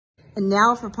And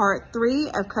now for part 3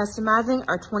 of customizing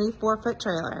our 24-foot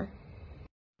trailer.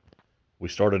 We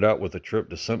started out with a trip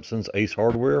to Simpson's Ace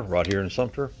Hardware right here in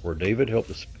Sumter, where David helped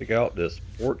us pick out this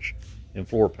porch and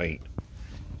floor paint.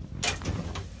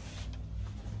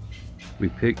 We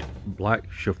picked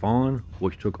black chiffon,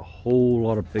 which took a whole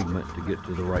lot of pigment to get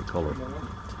to the right color.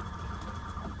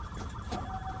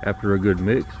 After a good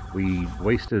mix, we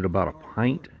wasted about a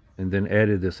pint and then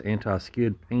added this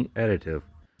anti-skid paint additive.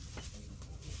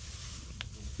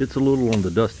 It's a little on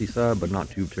the dusty side, but not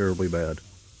too terribly bad.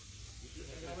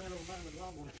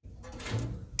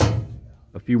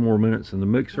 A few more minutes in the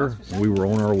mixer and we were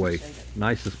on our way.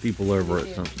 Nicest people ever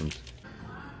at Simpson's.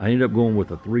 I ended up going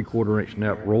with a 3/4 inch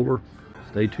nap roller.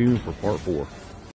 Stay tuned for part 4.